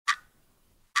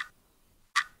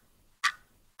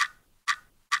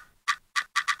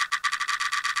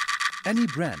Any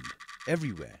brand,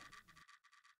 everywhere.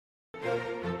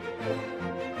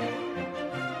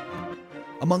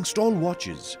 Amongst all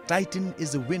watches, Titan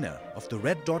is the winner of the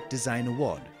Red Dot Design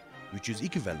Award, which is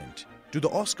equivalent to the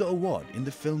Oscar Award in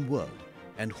the film world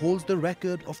and holds the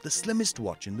record of the slimmest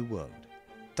watch in the world.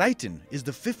 Titan is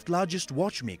the 5th largest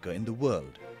watchmaker in the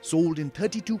world, sold in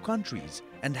 32 countries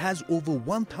and has over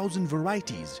 1,000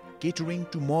 varieties, catering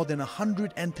to more than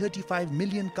 135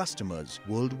 million customers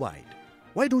worldwide.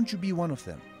 Why don't you be one of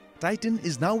them? Titan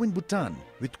is now in Bhutan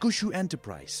with Kushu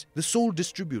Enterprise, the sole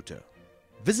distributor.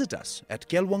 Visit us at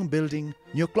Kelwang Building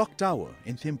near Clock Tower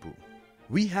in Thimphu.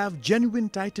 We have genuine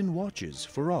Titan watches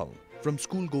for all, from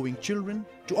school-going children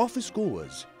to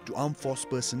office-goers to armed force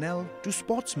personnel to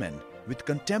sportsmen with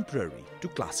contemporary to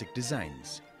classic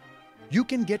designs. You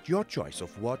can get your choice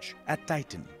of watch at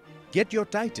Titan. Get your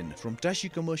Titan from Tashi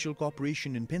Commercial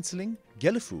Corporation in Penciling,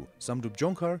 Gelefu, Samdup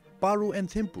DZONGKHA, Paro and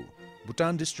Thimphu,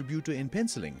 Bhutan Distributor in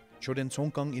Penciling, Choden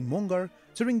Songkang in Mongar,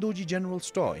 Tshering Dorji General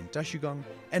Store in Tashigang,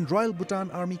 and Royal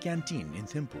Bhutan Army Canteen in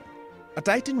Thimphu. A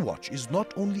Titan watch is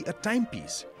not only a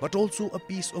timepiece, but also a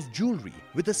piece of jewelry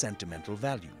with a sentimental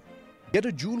value. Get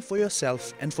a jewel for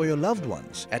yourself and for your loved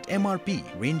ones at MRP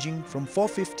ranging from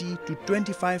 450 to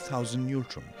 25,000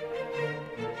 Nultrum.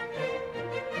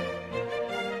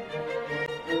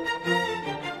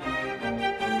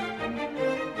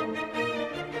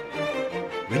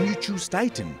 When you choose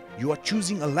Titan, you are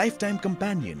choosing a lifetime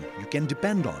companion you can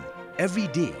depend on every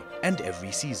day and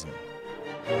every season.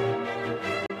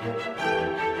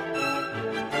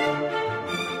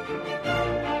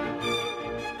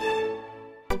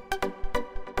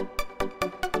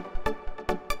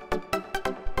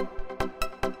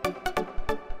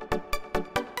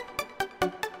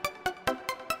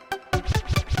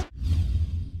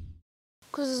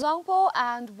 DZONGKHA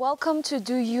and welcome to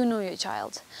Do You Know Your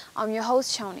Child? I'm your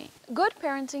host Chhoden. Good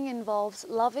parenting involves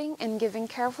loving and giving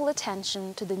careful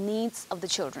attention to the needs of the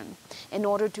children in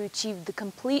order to achieve the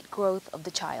complete growth of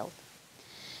the child.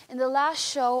 In the last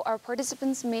show, our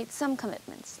participants made some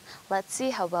commitments. Let's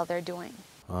see how well they're doing.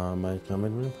 My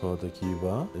commitment for the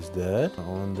Kiba is that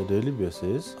on the daily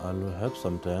basis, I will have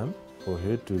some time for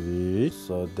her to read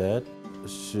so that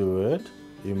she would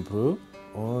improve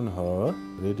on her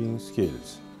reading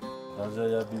skills.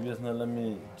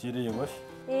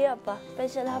 Iya pa,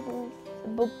 special hap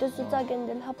book to sa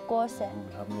gendel hap course.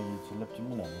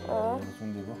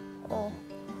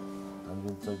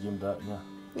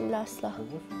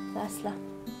 Last la.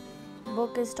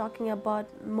 Book is talking about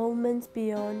moments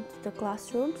beyond the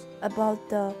classrooms, about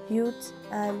the youth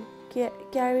and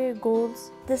career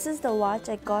goals. This is the watch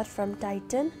I got from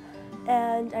Titan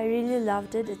and I really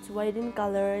loved it. It's white in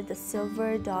color, the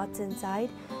silver dots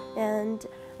inside, and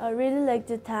I really like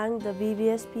to thank the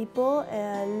BBS people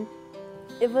and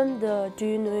even the Do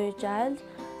You Know Your Child,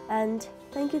 and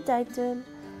thank you Titan.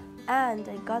 And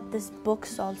I got this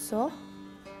books also.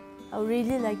 I would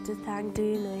really like to thank Do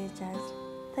You Know Your Child.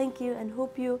 Thank you and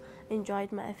hope you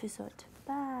enjoyed my episode.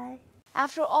 Bye.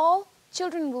 After all,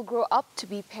 children will grow up to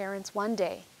be parents one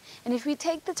day. And if we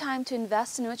take the time to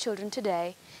invest in our children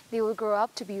today, they will grow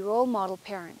up to be role model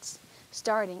parents,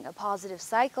 starting a positive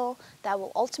cycle that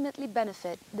will ultimately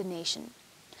benefit the nation.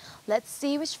 Let's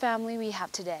see which family we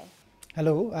have today.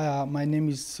 Hello, my name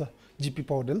is GP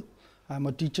Paudel. I'm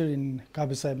a teacher in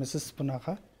Kabisai Mrs.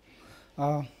 Punakha.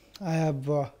 I have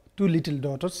 2 little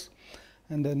daughters,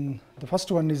 and then the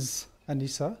first one is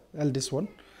Anisa, eldest one,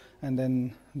 and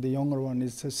then the younger one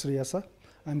is Sriyasa.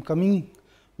 I'm coming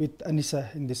with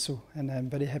Anisa in this show, and I'm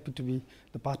very happy to be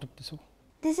the part of the show.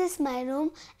 This is my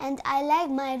room, and I like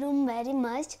my room very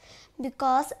much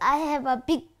because I have a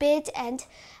big bed and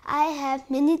I have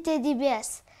many teddy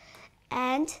bears.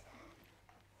 And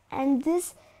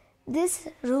this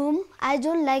room, I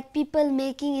don't like people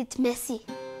making it messy.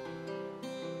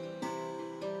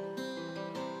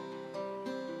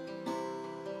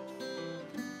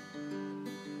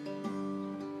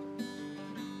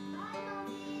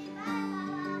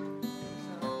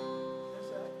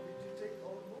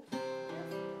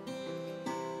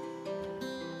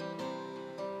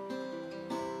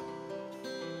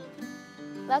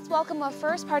 Let's welcome our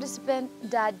first participant,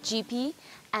 Dad GP,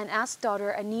 and ask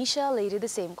daughter Anisha later the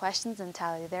same questions and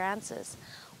tally their answers.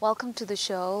 Welcome to the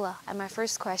show. And my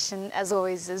first question, as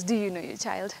always, is do you know your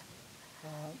child?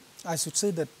 I should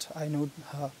say that I know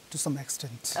her to some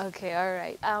extent. Okay, all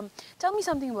right. Tell me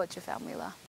something about your family,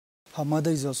 La. Her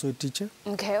mother is also a teacher.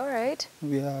 Okay, all right.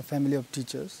 We are a family of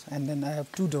teachers, and then I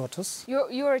have 2 daughters.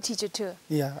 You're a teacher too?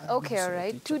 Yeah. Okay, all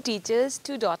right. 2 teachers,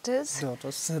 2 daughters.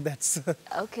 Daughters, that's...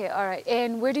 Okay, all right.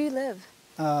 And where do you live?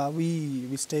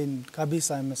 We stay in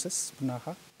Kabisa MSS,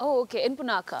 Punakha. Oh, okay, in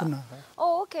Punakha. Punakha.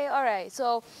 Oh, okay, all right.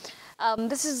 So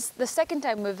this is the second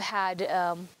time we've had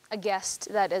a guest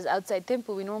that is outside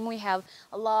Thimphu. We normally have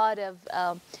a lot of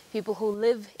people who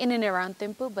live in and around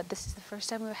Thimphu, but this is the first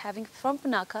time we're having from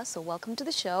Punakha, so welcome to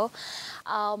the show.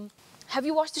 Have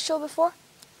you watched the show before?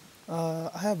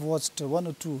 I have watched one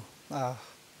or two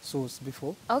shows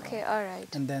before. Okay, all right.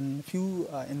 And then few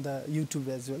in the YouTube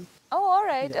as well. Oh, all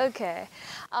right, Yeah. okay.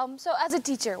 So as a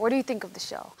teacher, what do you think of the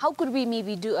show? How could we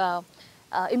maybe do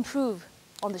improve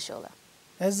on the show?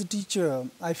 As a teacher,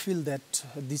 I feel that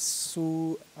this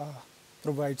show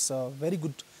provides a very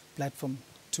good platform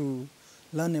to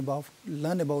learn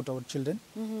about our children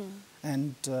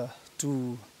and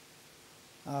to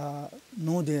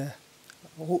know their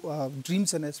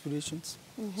dreams and aspirations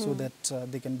so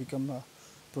that they can become a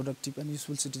productive and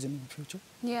useful citizen in the future.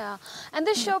 Yeah, and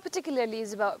this show particularly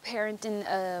is about parenting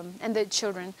and the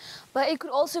children, but it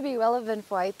could also be relevant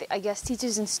for, I guess,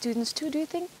 teachers and students too, do you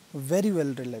think? Very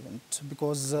well relevant,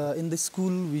 because in the school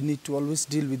we need to always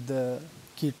deal with the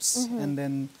kids, and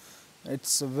then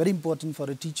it's very important for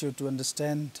a teacher to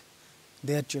understand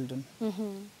their children.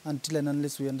 Until and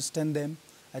unless we understand them,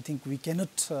 I think we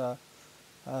cannot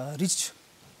reach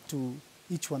to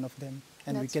each one of them,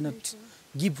 and we That's very cannot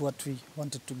give what we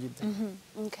wanted to give them.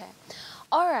 Okay.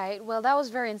 All right. Well, that was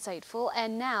very insightful.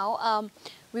 And now I'm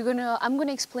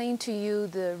gonna explain to you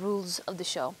the rules of the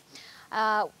show.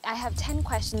 I have 10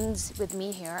 questions with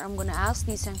me here. I'm gonna ask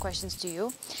these 10 questions to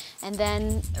you, and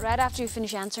then right after you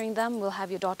finish answering them, we'll have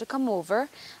your daughter come over,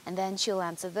 and then she'll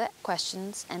answer the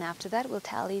questions. And after that, we'll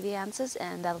tally the answers,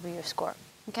 and that'll be your score.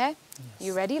 Okay?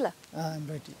 You ready, La? I'm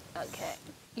ready. Okay.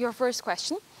 Your first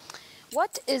question.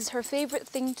 What is her favorite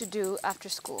thing to do after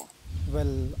school?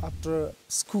 Well, after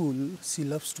school, she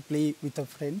loves to play with her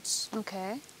friends,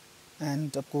 Okay.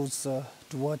 and of course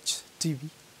to watch TV.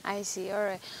 I see. All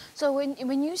right. So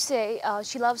when you say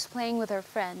she loves playing with her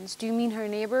friends, do you mean her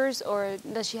neighbors, or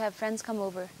does she have friends come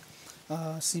over?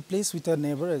 She plays with her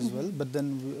neighbor as well, but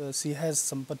then she has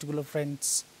some particular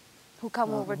friends Who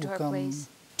come over to who her come place?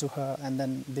 to her, and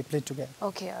then they play together.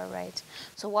 Okay. All right.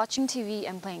 So watching TV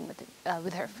and playing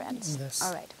with her friends. Yes.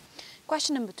 All right.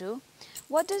 Question number 2.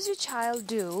 What does your child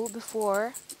do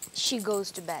before she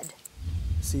goes to bed?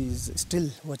 She's still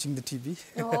watching the TV.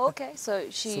 Oh, okay. So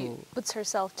she So, puts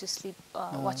herself to sleep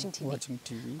watching TV. Watching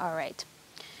TV. All right.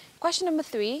 Question number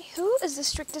 3. Who is the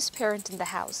strictest parent in the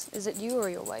house? Is it you or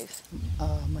your wife?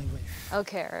 My wife.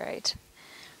 Okay, all right.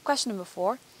 Question number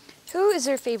 4. Who is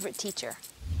her favorite teacher?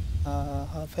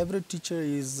 Her favorite teacher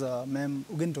is Ma'am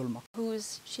Ugentolma, Who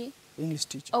is she? English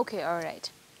teacher. Okay, all right.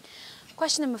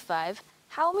 Question number 5.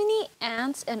 How many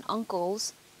aunts and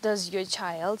uncles does your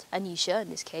child, Anisha in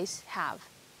this case, have?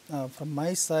 From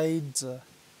my side,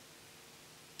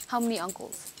 How many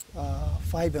uncles?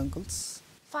 5 uncles.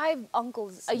 5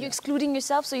 uncles. Are you excluding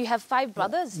yourself? So you have 5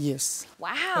 brothers? Yes.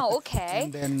 Wow, okay.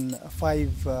 And then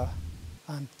 5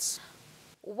 aunts.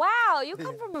 Wow, you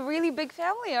come from a really big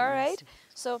family, all right.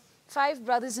 So 5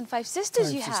 brothers and 5 sisters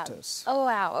 5 you have. sisters. Oh,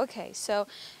 wow, okay. So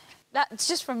that's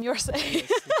just from your side.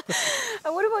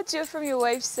 And what about you from your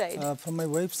wife's side? From my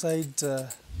wife's side,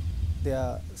 there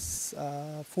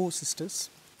are 4 sisters.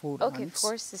 4 Okay, aunts,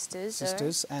 4 sisters.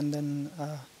 sisters, and then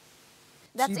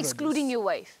That's 3 excluding brothers. your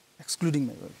wife. Excluding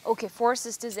my wife. Okay, 4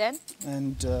 sisters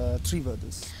And 3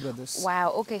 brothers.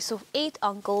 wow. Okay, so 8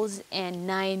 uncles and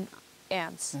 9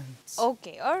 aunts. Aunts.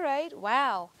 Okay, all right.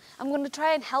 Wow. I'm going to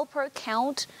try and help her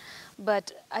count,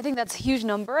 but I think that's a huge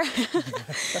number.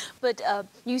 But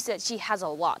you said she has a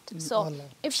lot. a So lot.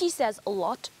 if she says a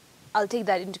lot, I'll take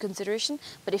that into consideration.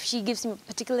 But if she gives me a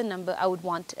particular number, I would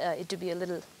want it to be a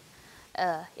little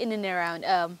in and around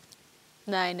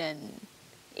 9 and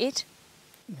 8.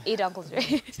 8 uncles,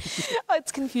 right? Oh,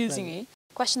 it's confusing me.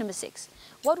 Question number 6.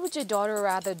 What would your daughter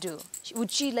rather do? Would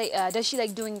she like? Does she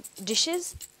like doing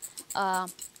dishes,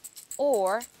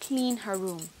 or clean her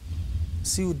room?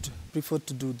 She would prefer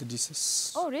to do the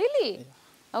dishes. Oh, really?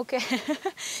 Okay.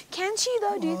 Can she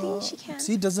though? Do you think she can?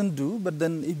 She doesn't do, but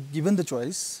then if given the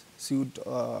choice, she would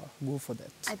go for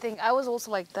that. I think I was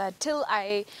also like that. Till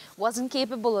I wasn't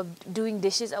capable of doing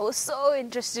dishes, I was so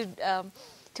interested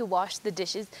to wash the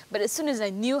dishes. But as soon as I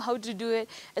knew how to do it,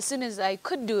 as soon as I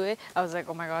could do it, I was like,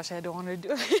 oh my gosh, I don't want to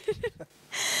do it.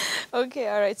 Okay,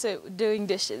 all right, so doing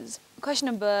dishes. Question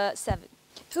number 7.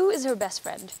 Who is her best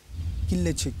friend?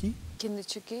 Kinle Cheki,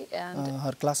 Kinlechuki and...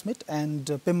 her classmate, and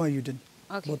Pema Yuden.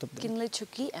 okay, Both of them.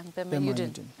 Kinlechuki and Pema Pema Yuden.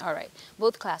 Yuden. All right,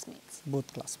 both classmates.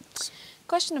 Both classmates.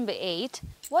 Question number 8.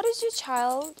 What is your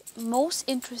child most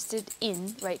interested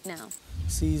in right now?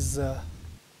 She's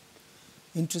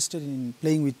interested in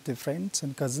playing with the friends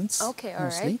and cousins. Okay, all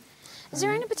mostly. right. Is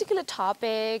there any particular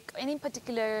topic, any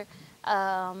particular,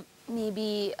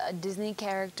 maybe a Disney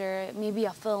character, maybe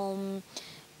a film,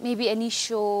 maybe any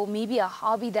show, maybe a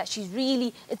hobby that she's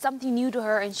really, it's something new to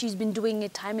her and she's been doing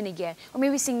it time and again? Or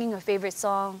maybe singing her favorite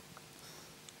song?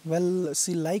 Well,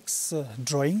 she likes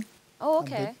drawing Oh, a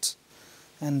okay. bit.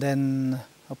 And then,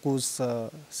 of course,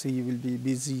 she will be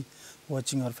busy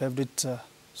watching her favorite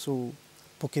show,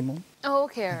 Pokemon. Oh,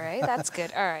 okay, all right. That's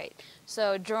good. All right.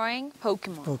 So, drawing,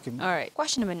 Pokemon. Pokemon. All right.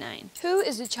 Question number 9. Who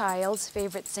is the child's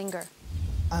favorite singer?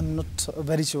 I'm not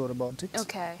very sure about it.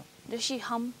 Okay. Does she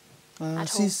hum at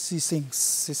She home?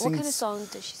 sings. She What kind of sings songs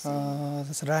does she sing?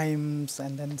 there's rhymes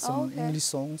and then some Oh, okay. English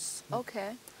songs.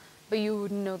 Okay. But you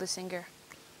wouldn't know the singer?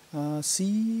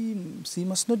 She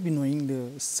must not be knowing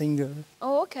the singer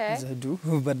Oh, okay. as I do,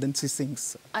 but then she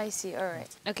sings. I see. All right.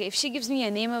 Okay, if she gives me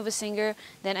a name of a singer,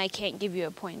 then I can't give you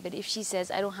a point. But if she says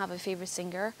I don't have a favorite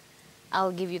singer,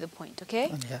 I'll give you the point,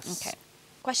 okay? Yes. Okay.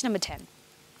 Question number 10.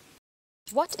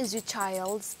 What is your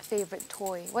child's favorite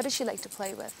toy? What does she like to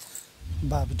play with?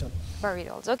 Barbie doll. Barbie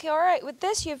dolls. Okay, all right. With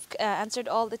this, you've answered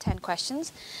all the 10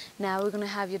 questions. Now we're going to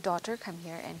have your daughter come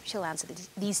here and she'll answer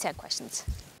these 10 questions.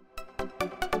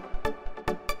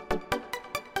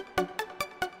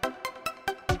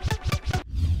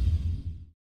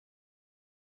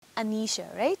 Anisha,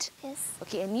 right? Yes.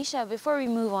 Okay, Anisha, before we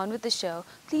move on with the show,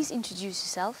 please introduce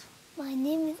yourself. My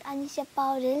name is Anisha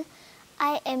Paudel.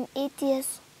 I am 8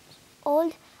 years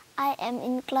old. I am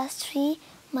in class 3.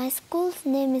 My school's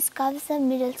name is Kavisa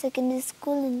Middle Secondary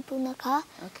School in Phuntsho.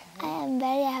 Okay. I am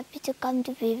very happy to come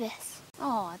to VBS.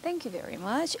 Oh, thank you very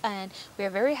much. And we are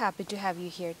very happy to have you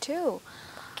here too.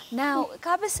 Now,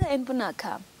 Kabisa in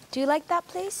Phuntsho, do you like that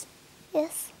place?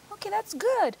 Yes. Okay, that's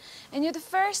good. And you're the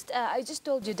first, I just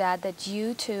told your dad that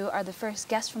you two are the first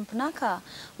guests from Phuntsho.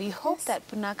 We hope that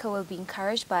Phuntsho will be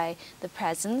encouraged by the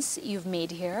presence you've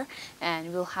made here.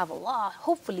 And we'll have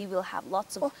hopefully we'll have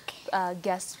lots of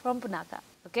guests from Phuntsho.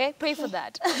 Okay, pray for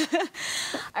that.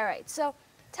 All right, so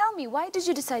tell me, why did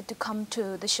you decide to come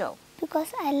to the show?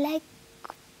 Because I like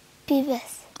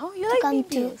VBS. Oh, you to like come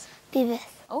BBS? to VBS.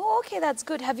 Oh, okay, that's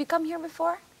good. Have you come here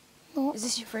before? No. Is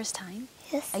this your first time?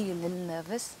 Yes. Are you a little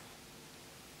nervous?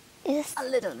 Yes. A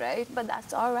little, right? But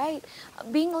that's all right.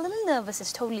 Being a little nervous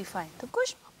is totally fine. Of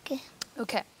course. Okay.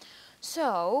 Okay.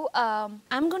 So,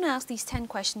 I'm going to ask these 10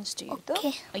 questions to you.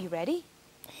 Okay. Are you ready?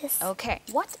 Yes. Okay.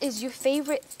 What is your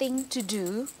favorite thing to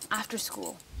do after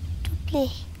school? To play.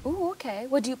 Oh, okay.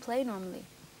 What do you play normally?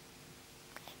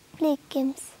 Play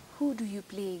games Who do you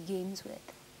play games with?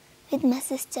 with my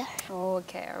sister. Oh,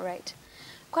 okay. All right.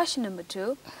 Question number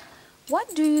 2.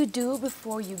 What do you do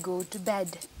before you go to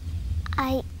bed?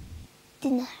 I eat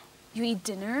dinner. You eat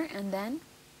dinner and then?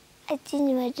 I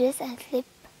change my dress and sleep.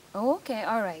 Oh, okay.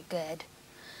 All right. Good.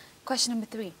 Question number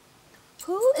 3.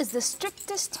 Who is the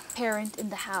strictest parent in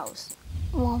the house?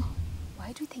 Mom.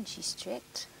 Why do you think she's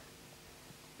strict?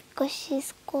 Because she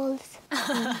scolds.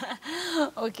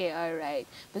 Okay, all right.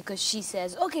 Because she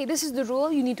says, okay, this is the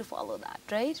rule, you need to follow that,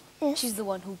 right? Yes. She's the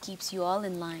one who keeps you all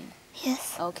in line.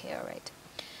 Yes. Okay, all right.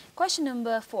 Question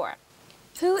number 4.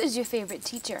 Who is your favorite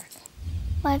teacher?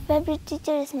 My favorite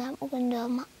teacher is Ma'am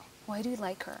Ugandama. Why do you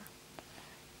like her?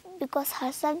 Because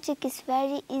her subject is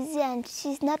very easy and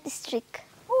she's not strict.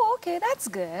 Oh, okay, that's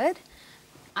good.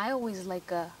 I always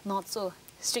like a not so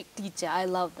strict teacher. I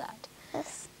love that.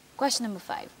 Yes. Question number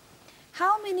 5.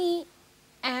 How many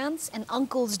aunts and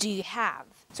uncles do you have?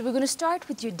 So we're going to start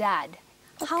with your dad.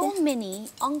 How Okay. many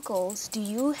uncles do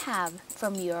you have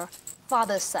from your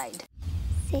father's side?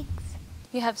 6.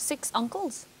 You have 6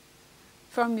 uncles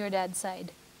from your dad's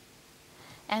side.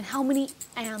 And how many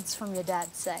aunts from your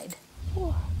dad's side?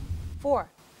 4. 4.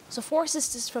 So 4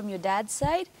 sisters from your dad's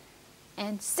side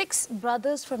and 6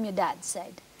 brothers from your dad's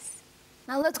side.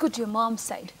 Now let's go to your mom's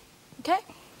side. Okay?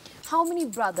 How many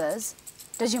brothers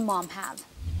does your mom have?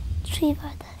 3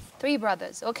 brothers. 3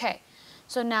 brothers. Okay.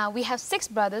 So now we have 6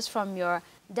 brothers from your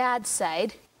dad's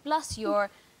side plus your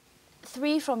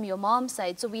 3 from your mom's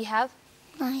side. So we have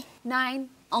 9. 9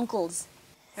 uncles,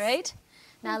 right?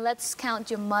 Now let's count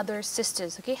your mother's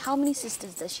sisters, okay? How many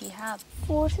sisters does she have?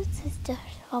 4 sisters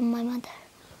from my mother.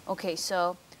 Okay,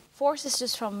 so 4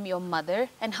 sisters from your mother.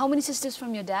 And how many sisters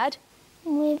from your dad?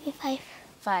 Maybe 5.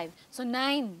 5. So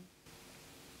 9.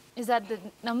 Is that the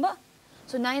number?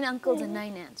 So 9 uncles and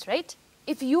 9 aunts, right?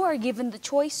 If you are given the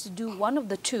choice to do one of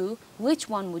the 2, which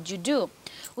one would you do?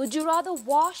 Would you rather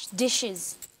wash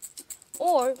dishes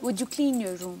or would you clean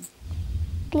your room?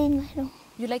 Clean my room.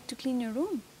 You like to clean your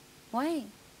room. Why?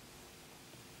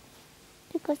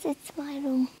 Because it's my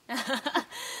room.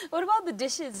 What about the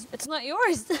dishes? It's not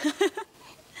yours.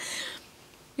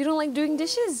 You don't like doing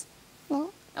dishes?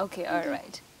 No. Okay, all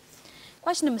right.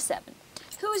 Question number 7.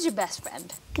 Who is your best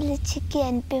friend? Kilichiki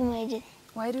and Pimaidin.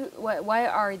 Why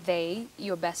are they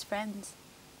your best friends?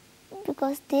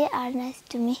 Because they are nice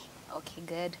to me. Okay,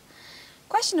 good.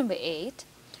 Question number 8.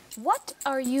 What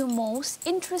are you most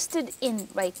interested in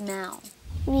right now?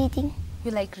 Reading.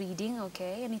 You like reading,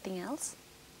 okay. Anything else?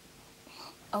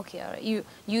 Okay, all right. You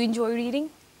enjoy reading?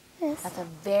 Yes. That's a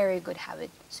very good habit,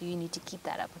 so you need to keep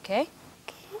that up, okay?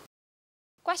 Okay.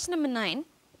 Question number 9.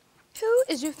 Who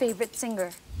is your favorite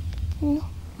singer? No,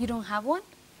 You don't have one?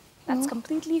 That's No.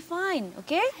 completely fine,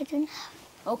 okay? I don't have.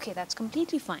 Okay, that's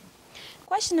completely fine.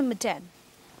 Question number 10.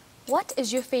 What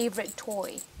is your favorite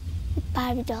toy?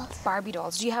 Barbie dolls. Barbie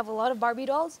dolls. Do you have a lot of Barbie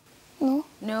dolls? No,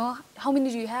 No? How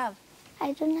many do you have?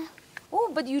 I don't have.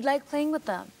 Oh, but you like playing with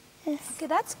them. Yes. Okay,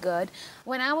 that's good.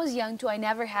 When I was young too, I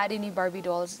never had any Barbie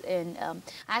dolls, and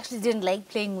I actually didn't like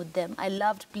playing with them. I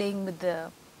loved playing with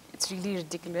it's really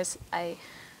ridiculous.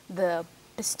 The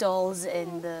pistols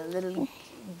and the little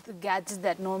gadgets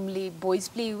that normally boys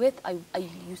play with, I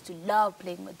used to love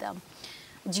playing with them.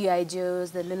 G.I.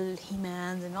 Joes, the little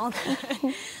He-Mans and all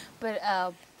that. But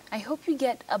I hope you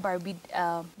get a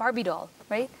Barbie doll,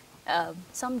 right?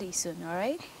 Someday soon, all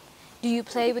right? Do you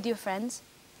play with your friends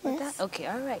with Yes. that? Okay,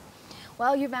 all right.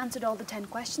 Well, you've answered all the 10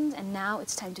 questions, and now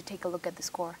it's time to take a look at the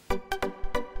score.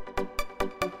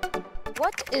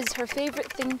 What is her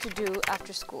favorite thing to do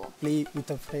after school? Play with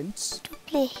her friends, To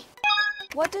play.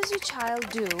 What does your child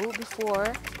do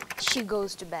before she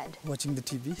goes to bed? watching the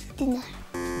TV. Dinner.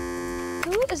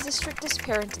 Who is the strictest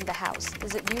parent in the house?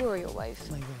 Is it you or your wife?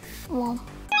 My wife. Mom.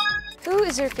 Who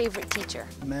is your favorite teacher?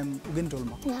 Ma'am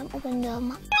Ugandolma. Ma'am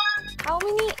Ugandolma. How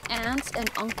many aunts and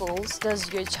uncles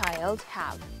does your child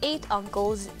have? 8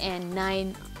 uncles and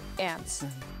 9 aunts.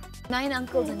 9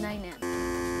 uncles and 9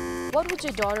 aunts. What would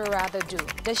your daughter rather do?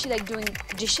 Does she like doing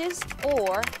dishes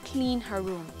or clean her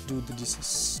room? Do the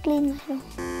dishes. Clean my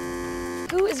room.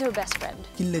 Who is her best friend?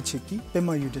 Killecheki,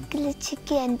 Pemayuden.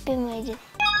 Kilichiki and Pimaidin.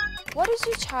 What is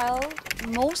your child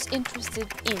most interested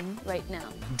in right now?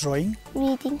 Drawing.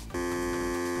 Reading.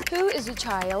 Who is your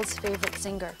child's favorite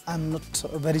singer? I'm not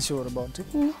very sure about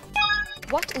it. No,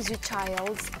 What is your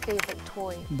child's favorite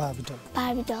toy? Barbie doll.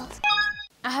 Barbie dolls.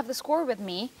 I have the score with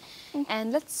me,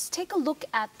 and let's take a look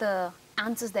at the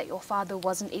answers that your father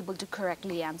wasn't able to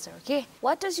correctly answer, okay?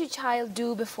 What does your child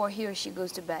do before he or she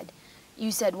goes to bed?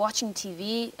 You said watching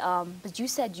TV, but you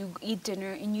said you eat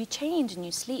dinner and you change and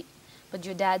you sleep. But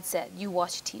your dad said you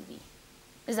watch TV.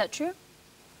 Is that true?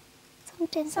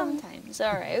 Sometimes. Sometimes.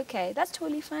 All right, okay. That's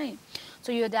totally fine.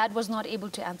 So your dad was not able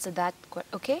to answer that,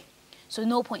 okay? So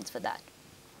no points for that.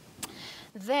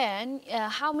 Then,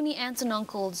 how many aunts and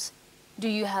uncles do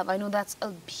you have? I know that's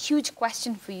a huge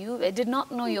question for you. I did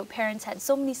not know your parents had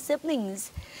so many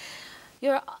siblings.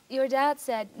 Your dad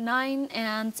said 9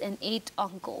 aunts and 8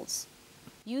 uncles.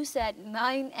 You said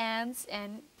 9 aunts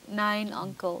and 9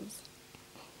 uncles.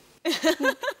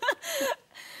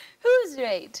 Who's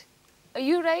right? Are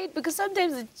you right? Because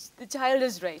sometimes the child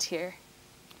is right here.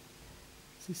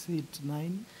 She said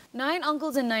 9. 9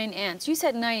 uncles and 9 aunts. You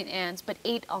said 9 aunts, but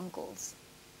 8 uncles.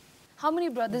 How many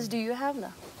brothers do you have, La?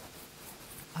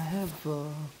 I have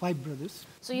 5 brothers.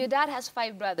 So your dad has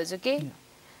 5 brothers, okay? Yeah.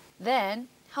 Then,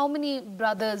 how many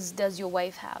brothers does your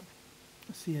wife have?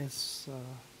 She has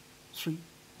 3.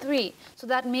 3. So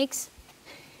that makes...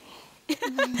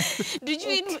 Did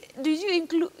you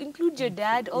include your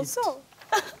dad also?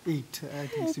 8. I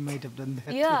think she might have done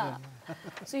that. Yeah.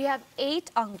 So you have 8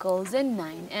 uncles and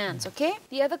 9 aunts, okay?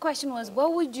 The other question was,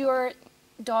 what would your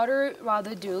daughter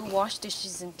rather do? Wash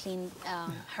dishes and clean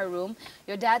her room.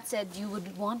 Your dad said you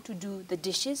would want to do the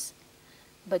dishes,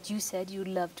 but you said you'd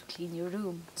love to clean your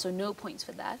room. So no points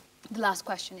for that. The last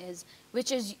question is,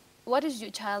 what is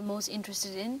your child most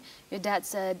interested in? Your dad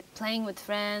said playing with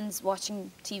friends,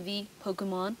 watching TV,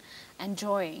 Pokemon, and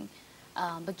drawing.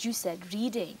 But you said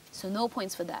reading, so no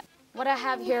points for that. What I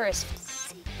have here is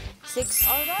 6.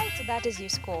 All right, so that is your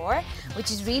score, which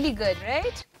is really good,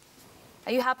 right?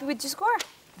 Are you happy with your score?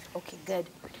 Okay, good.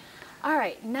 All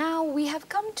right, now we have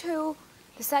come to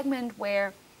the segment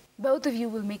where both of you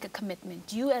will make a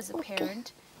commitment, you as a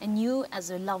parent and you as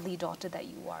a lovely daughter that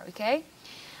you are, okay?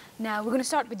 Now, we're going to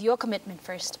start with your commitment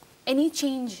first. Any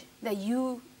change that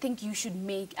you think you should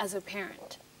make as a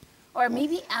parent or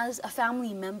maybe as a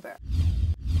family member?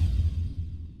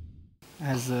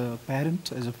 As a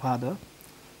parent, as a father,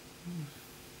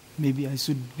 maybe I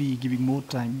should be giving more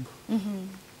time.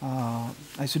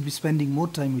 I should be spending more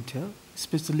time with her,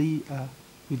 especially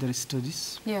with her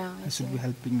studies. Yeah, I should be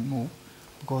helping more.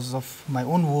 because of my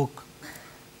own work,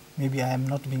 maybe I am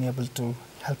not being able to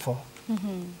help her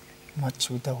much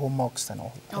with the homeworks and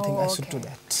all. I think I should do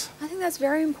that. I think that's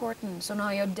very important. So now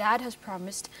your dad has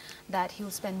promised that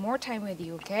he'll spend more time with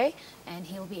you, okay? And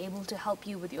he'll be able to help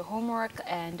you with your homework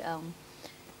and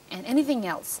anything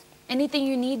else. Anything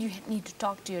you need to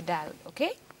talk to your dad,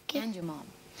 okay? And your mom.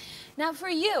 Now for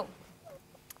you,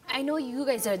 I know you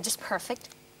guys are just perfect.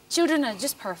 Children are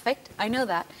just perfect. I know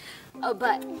that.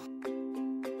 But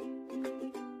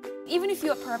even if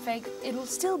you're perfect, it will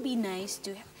still be nice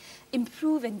to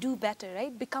improve and do better,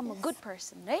 right? Become a good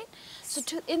person, right? So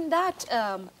in that,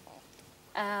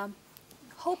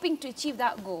 hoping to achieve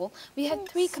that goal, we have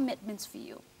 3 commitments for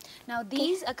you. Now,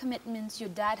 these are commitments your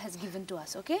dad has given to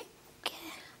us, okay?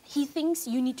 He thinks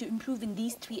you need to improve in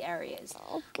these 3 areas.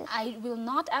 I will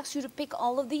not ask you to pick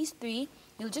all of these 3.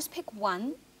 You'll just pick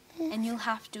one, and you'll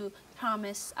have to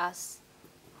promise us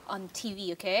on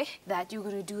TV, okay, that you're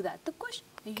going to do that. Tupkush,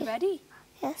 are you ready?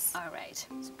 Yes. All right,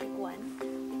 so pick one.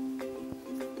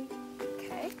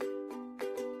 Okay.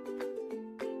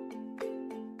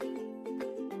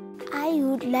 I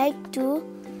would like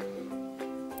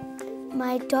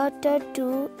my daughter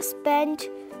to spend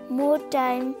more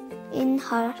time in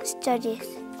her studies.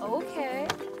 Okay.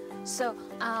 So,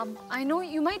 I know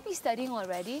you might be studying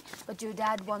already, but your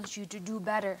dad wants you to do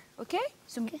better, okay?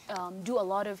 So, do a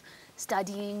lot of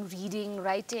studying, reading,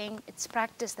 writing. It's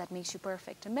practice that makes you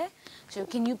perfect, okay? So,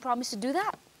 can you promise to do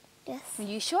that? Yes. Are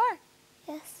you sure?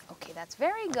 Yes. Okay, that's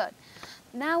very good.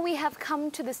 Now we have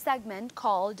come to the segment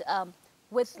called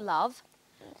With Love,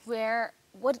 where,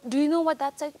 do you know what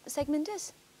that segment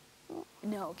is?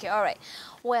 No, okay, all right.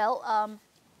 Well,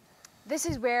 this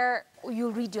is where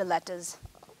you'll read your letters.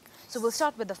 So we'll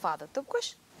start with the father.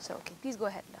 Tupkush? So, okay, please go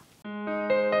ahead now.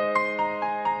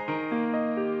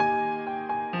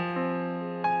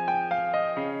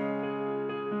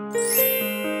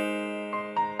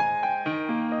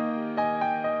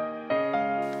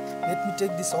 Let me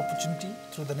take this opportunity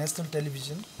through the national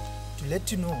television to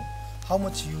let you know how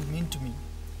much you mean to me.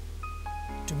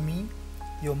 To me,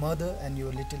 your mother and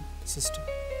your little sister.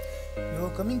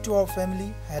 Your coming to our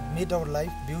family had made our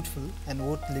life beautiful and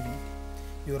worth living.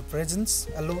 Your presence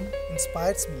alone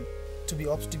inspires me to be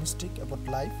optimistic about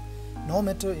life, no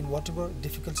matter in whatever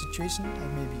difficult situation I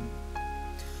may be.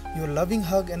 Your loving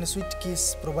hug and a sweet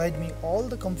kiss provide me all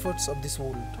the comforts of this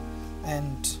world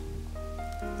and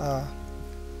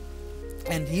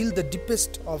heal the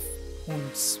deepest of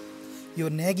wounds. Your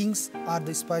naggings are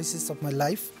the spices of my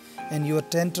life and your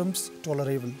tantrums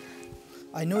tolerable.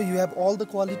 I know you have all the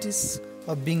qualities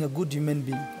of being a good human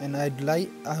being, and I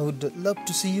would love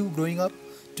to see you growing up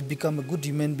to become a good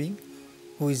human being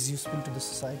who is useful to the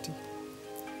society.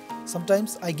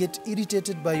 Sometimes I get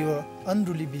irritated by your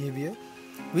unruly behavior,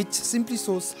 which simply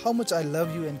shows how much I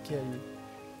love you and care you.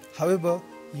 However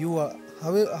you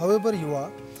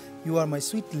are my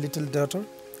sweet little daughter,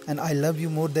 and I love you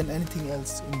more than anything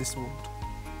else in this world.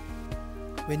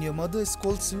 When your mother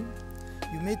scolds you,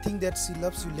 you may think that she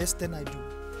loves you less than I do.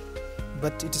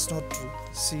 But it is not true.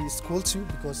 She scolds you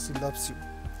because she loves you.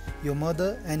 Your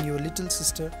mother and your little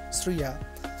sister, Shriya,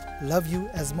 love you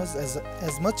as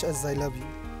much as I love you.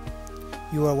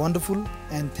 You are wonderful,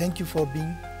 and thank you for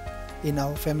being in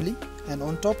our family. And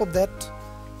on top of that,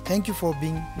 thank you for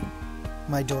being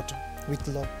my daughter. With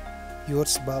love,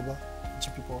 yours, Baba,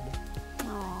 GP Powder.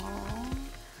 Aww,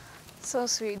 so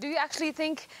sweet. Do you actually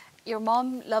think your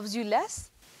mom loves you less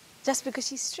just because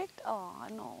she's strict? Oh,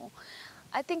 no.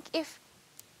 I think if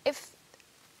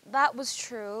that was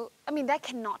true, I mean, that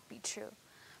cannot be true,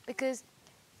 because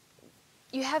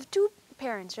you have 2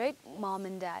 parents, right? Mom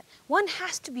and dad. One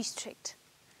has to be strict.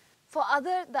 For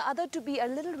the other to be a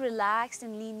little relaxed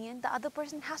and lenient, the other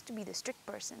person has to be the strict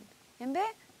person.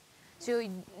 So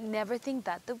you never think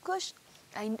that. Because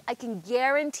I can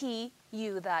guarantee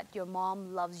you that your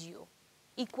mom loves you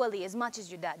equally as much as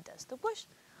your dad does.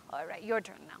 All right, your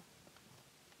turn now.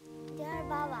 Dear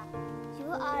Baba,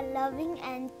 you are loving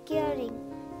and caring.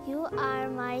 You are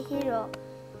my hero.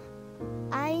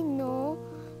 I know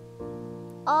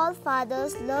all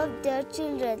fathers love their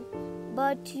children,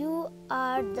 but you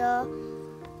are the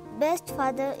best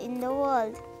father in the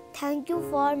world. Thank you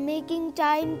for making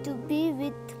time to be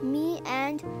with me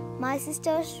and my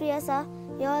sister Shriyasa,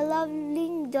 your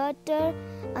loving daughter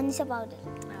Anisha Powder.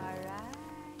 All right,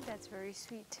 that's very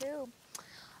sweet too.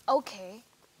 Okay,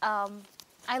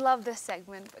 I love this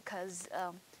segment because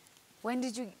when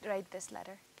did you write this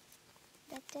letter?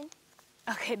 That time.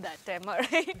 Okay, that time, all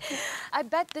right. I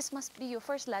bet this must be your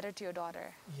first letter to your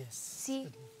daughter. Yes. See,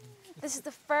 this is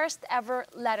the first ever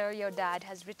letter your dad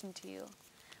has written to you,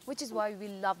 which is why we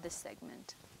love this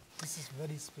segment. This is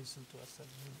very special to us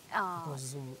Ah.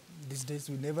 because these days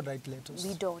we never write letters.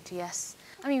 We don't, yes.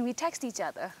 I mean, we text each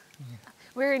other.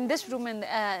 We're in this room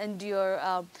and your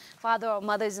father or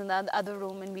mother is in the other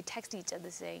room and we text each other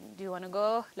saying, do you want to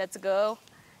go? Let's go.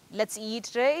 Let's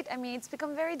eat, right? I mean, it's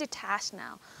become very detached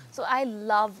now. So I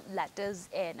love letters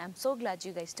and I'm so glad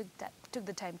you guys took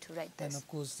the time to write And this. of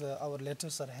course, our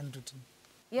letters are handwritten.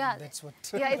 Yeah, That's what.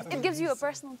 yeah, it gives you a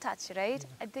personal touch, right?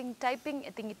 I think typing,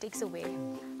 I think it takes away.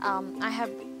 I have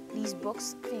these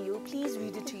books for you. Please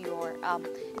read it to your.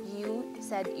 You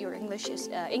said your English is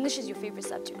your favorite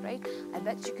subject, right? I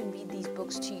bet you can read these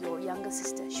books to your younger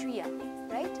sister, Shreya,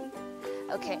 right?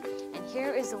 Okay, and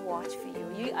here is a watch for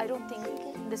you. I don't think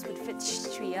this would fit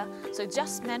Shreya, so it's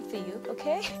just meant for you,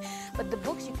 okay? But the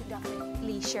books you can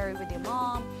definitely share it with your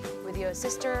mom, with your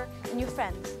sister, and your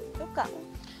friends. Okay.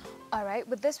 All right,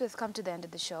 with this, we've come to the end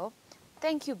of the show.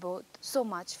 Thank you both so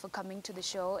much for coming to the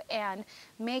show and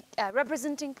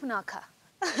representing Phuntsho.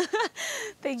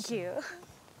 Thank you.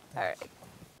 All right.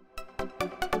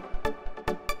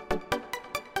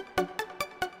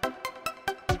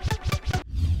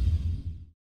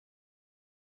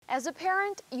 As a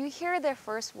parent, you hear their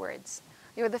first words.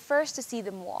 You're the first to see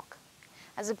them walk.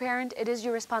 As a parent, it is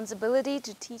your responsibility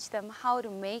to teach them how to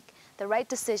make the right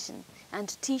decision and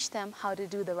to teach them how to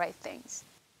do the right things.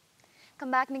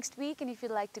 Come back next week, and if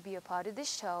you'd like to be a part of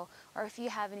this show, or if you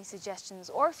have any suggestions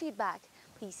or feedback,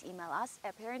 please email us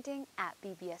at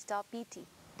parenting@bbs.bt.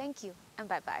 Thank you, and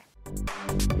bye-bye.